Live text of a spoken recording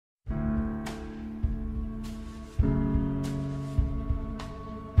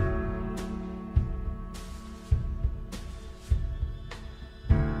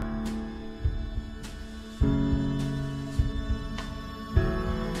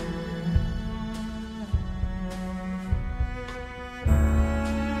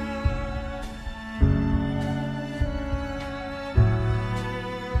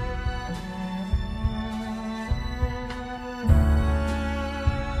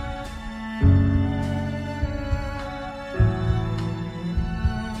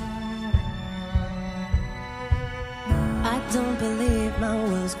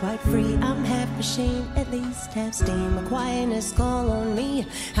ashamed, at least have steam. A quietness call on me.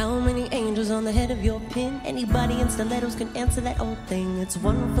 How many angels on the head of your pin? Anybody in stilettos can answer that old thing. It's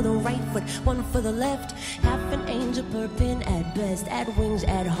one for the right foot, one for the left. Half an angel per pin at best. Add wings,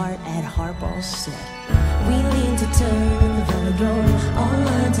 add heart, add harp, all set. We lean to turn in the velodrome. All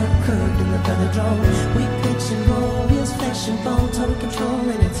lines are curved in the velodrome. We pitch and roll, wheels, flesh and bone, total control,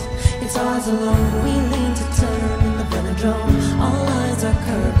 and it's ours alone. We lean to turn in the velodrome. All lines are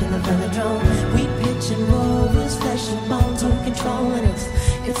curved in the velodrome. We pitch and roll, wheels, flesh and bone, total control, and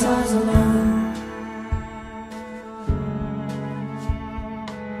it's ours alone.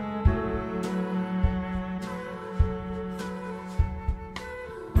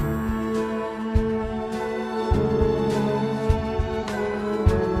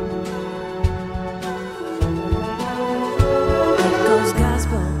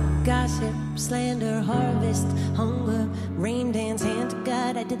 Gossip, slander, harvest, hunger, rain dance, hand to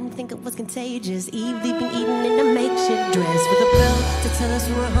God. I didn't think it was contagious. Eve leaping, eating in a makeshift dress with a bell to tell us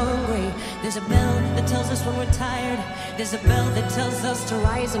when we're hungry. There's a bell that tells us when we're tired. There's a bell that tells us to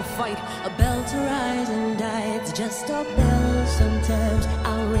rise and fight. A bell to rise and die. It's just a bell. Sometimes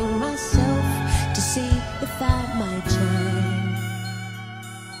I'll ring myself to see if I might chime.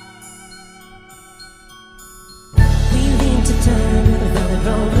 We lean to turn the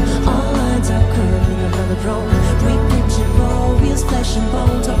velodrome. All lines are curved in the velodrome. We pitch and roll, wheels, flesh and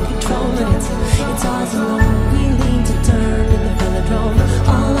bone, total control, and it's ours alone. We lean to turn in the velodrome.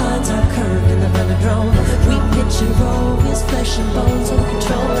 All lines are curved in the velodrome. We pitch and roll, wheels, flesh and bone, total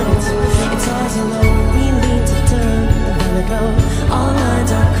control, and it's ours alone. We lean to turn in the velodrome. All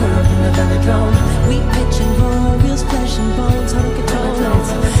lines are curved in the velodrome. We pitch and roll, wheels, flesh and bone, total control,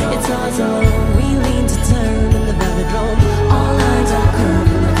 and it's ours alone. We lean to turn in the velodrome. All lines are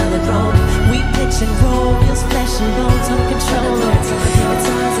curved in the velodrome. We pitch and roll, wheels, flesh and bone, total control, it's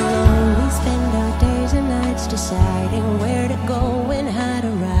ours alone. We spend our days and nights deciding where to go and how to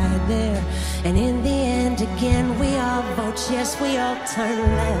ride there. And in the end, again, we all vote yes, we all turn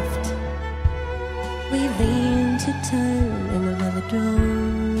left. We lean to turn in the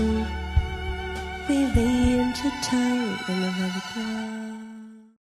velodrome. We lean to turn in the velodrome.